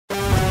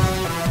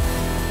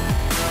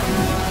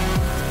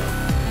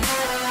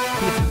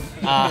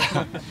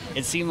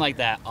It seemed like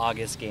that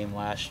August game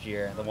last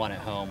year, the one at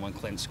home when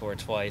Clint scored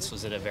twice,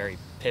 was at a very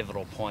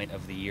pivotal point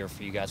of the year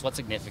for you guys. What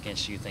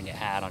significance do you think it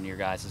had on your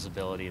guys'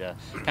 ability to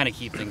kind of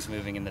keep things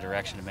moving in the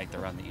direction to make the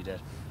run that you did?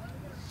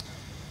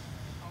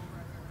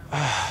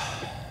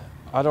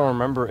 I don't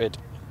remember it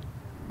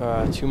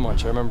too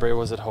much. I remember it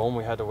was at home.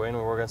 We had to win.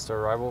 We were against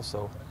our rival,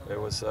 so it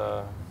was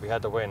we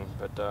had to win.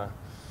 But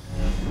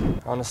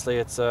honestly,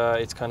 it's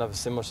kind of a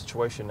similar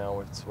situation now.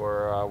 It's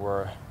where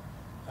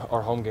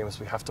our home games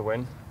we have to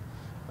win.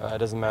 It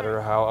doesn't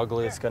matter how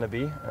ugly it's going to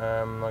be.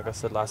 Like I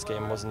said, last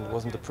game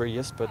wasn't the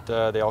prettiest, but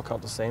they all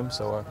count the same.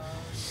 So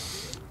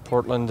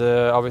Portland,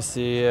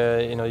 obviously,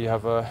 you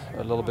have a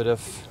little bit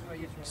of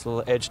a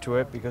little edge to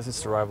it because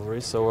it's the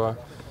rivalry. So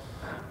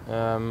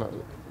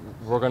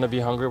we're going to be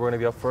hungry. We're going to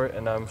be up for it,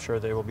 and I'm sure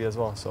they will be as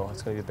well. So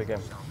it's going to be a big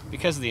game.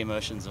 Because of the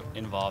emotions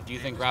involved, do you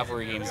think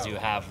rivalry games do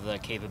have the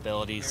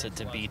capabilities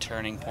to be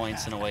turning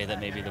points in a way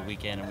that maybe the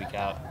week in and week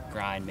out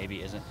grind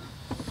maybe isn't?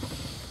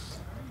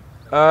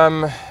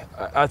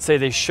 I'd say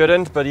they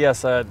shouldn't, but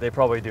yes, they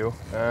probably do.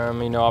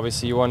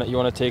 Obviously you want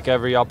to take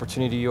every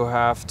opportunity you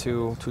have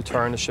to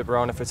turn the ship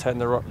around if it's heading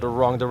the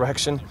wrong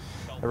direction,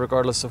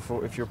 regardless of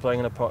if you're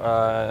playing a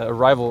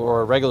rival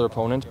or a regular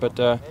opponent. But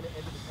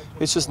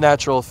it's just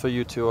natural for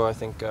you to, I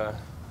think,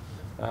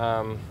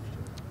 for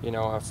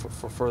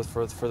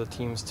the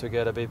teams to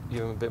get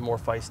even a bit more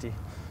feisty.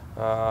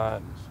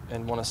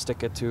 And want to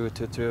stick it to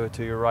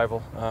your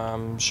rival.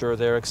 I'm sure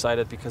they're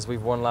excited because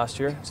we've won last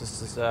year.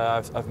 Just as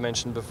I've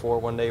mentioned before,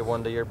 when they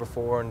won the year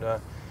before, and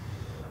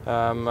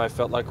I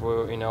felt like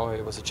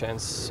it was a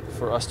chance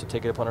for us to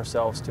take it upon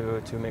ourselves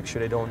to make sure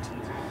they don't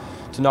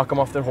to knock them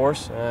off their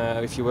horse,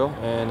 if you will.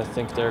 And I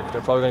think they're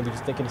probably going to be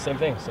thinking the same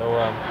thing. So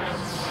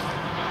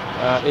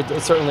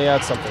it certainly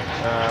adds something,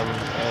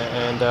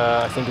 and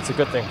I think it's a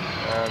good thing.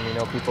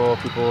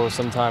 People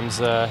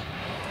sometimes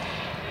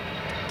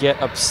get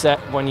upset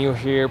when you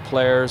hear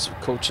players,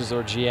 coaches,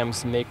 or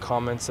GMs make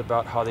comments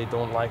about how they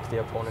don't like the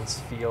opponent's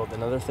field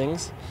and other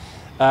things.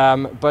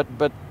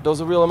 But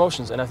those are real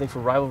emotions, and I think for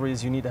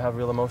rivalries you need to have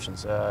real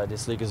emotions.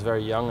 This league is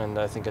very young, and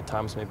I think at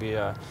times maybe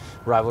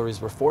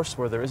rivalries were forced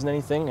where there isn't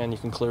anything, and you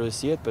can clearly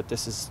see it. But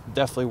this is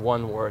definitely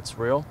one where it's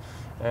real,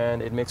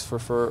 and it makes for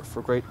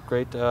great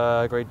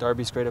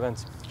derbies, great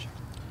events.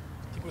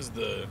 I think it was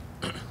the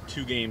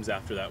 2 games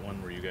after that one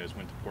where you guys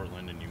went to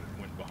Portland and you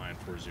went behind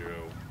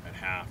 4-0 at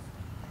half.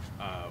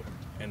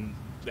 And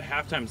the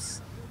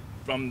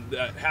from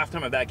the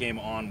halftime of that game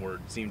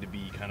onward seemed to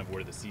be kind of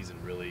where the season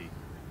really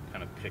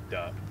kind of picked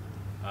up,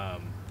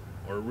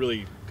 or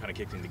really kind of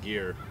kicked into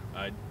gear.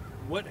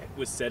 What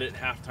was said at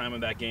halftime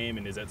of that game,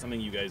 and is that something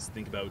you guys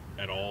think about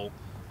at all,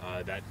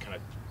 that kind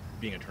of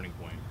being a turning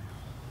point?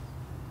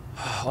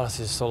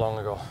 Honestly, it's so long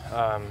ago.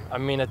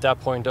 At that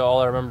point, all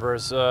I remember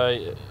is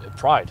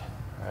pride.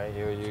 Right?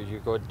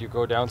 You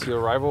go down to your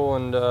rival,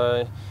 and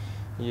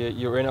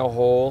you're in a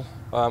hole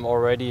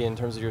already in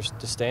terms of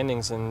the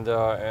standings and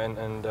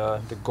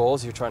the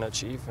goals you're trying to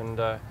achieve, and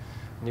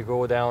you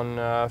go down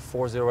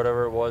 4-0,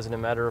 whatever it was, in a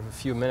matter of a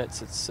few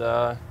minutes. It's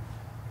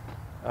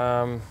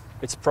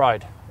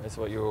pride. It's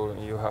what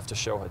you have to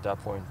show at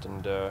that point,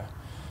 and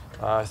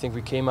I think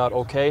we came out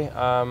okay,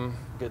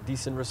 get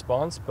decent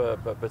response,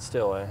 but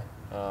still,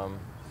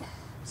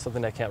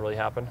 something that can't really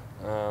happen.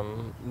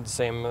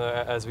 Same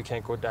as we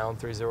can't go down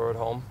 3-0 at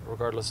home,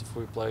 regardless if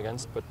we play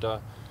against, but.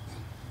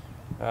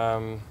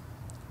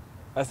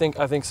 I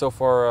think so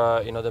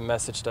far, the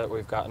message that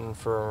we've gotten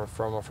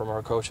from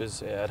our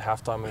coaches at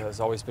halftime has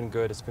always been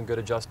good. It's been good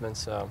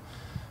adjustments. I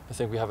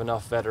think we have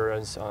enough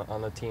veterans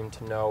on the team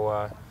to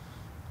know,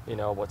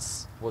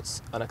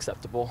 what's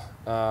unacceptable,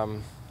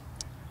 and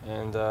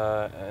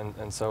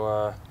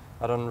so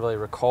I don't really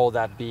recall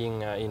that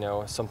being,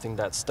 something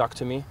that stuck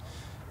to me.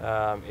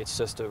 It's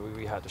just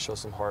we had to show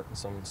some heart and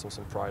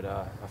some pride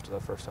after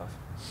that first half.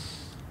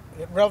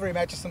 Rivalry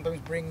matches sometimes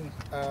bring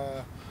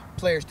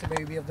players to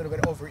maybe be a little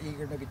bit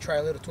overeager, maybe try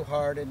a little too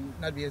hard and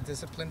not be as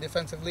disciplined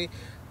defensively.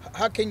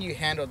 How can you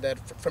handle that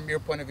from your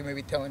point of view,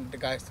 maybe telling the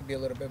guys to be a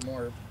little bit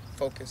more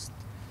focused?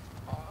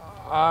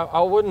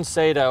 I wouldn't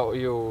say that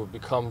you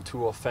become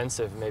too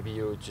offensive. Maybe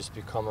you just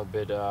become a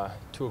bit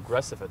too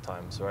aggressive at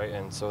times, right?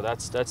 And so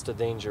that's the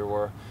danger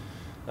where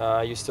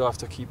you still have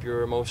to keep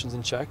your emotions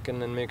in check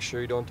and then make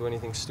sure you don't do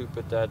anything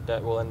stupid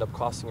that will end up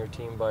costing your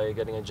team by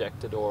getting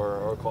ejected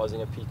or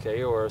causing a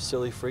PK or a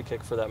silly free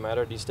kick for that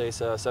matter. These days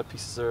set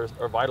pieces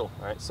are vital,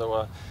 right?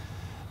 So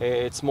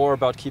it's more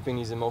about keeping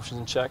these emotions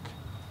in check.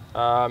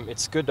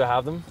 It's good to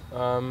have them,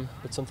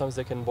 but sometimes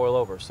they can boil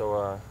over. So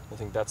I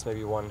think that's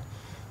maybe one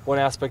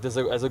aspect. As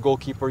a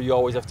goalkeeper, you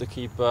always have to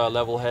keep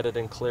level-headed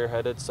and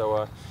clear-headed.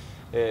 So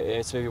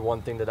it's maybe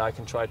one thing that I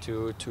can try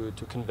to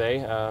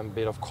convey, a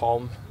bit of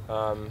calm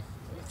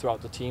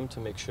throughout the team to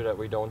make sure that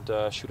we don't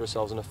shoot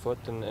ourselves in the foot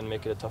and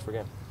make it a tougher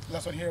game.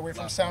 Last one here, away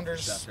from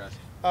Sounders.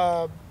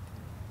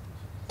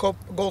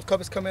 Gold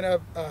Cup is coming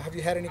up. Have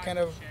you had any kind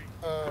of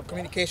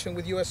communication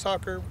with U.S.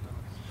 Soccer?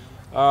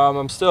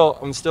 I'm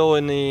still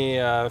in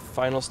the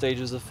final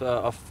stages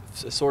of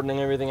sorting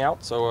everything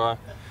out. So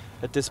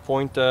at this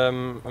point, I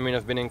mean,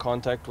 I've been in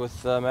contact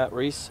with Matt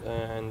Reese,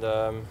 and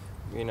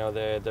you know,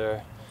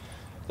 they're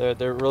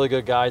really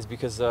good guys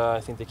because I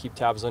think they keep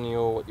tabs on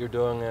you, what you're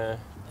doing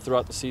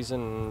throughout the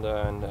season,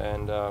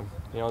 and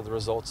you know, the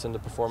results and the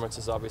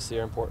performances obviously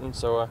are important.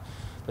 So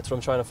that's what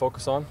I'm trying to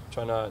focus on,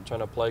 trying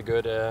to play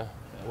good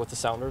with the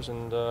Sounders,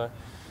 and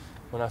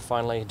when I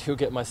finally do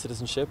get my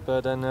citizenship,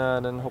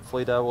 then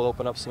hopefully that will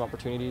open up some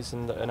opportunities,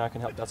 and I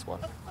can help that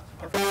squad.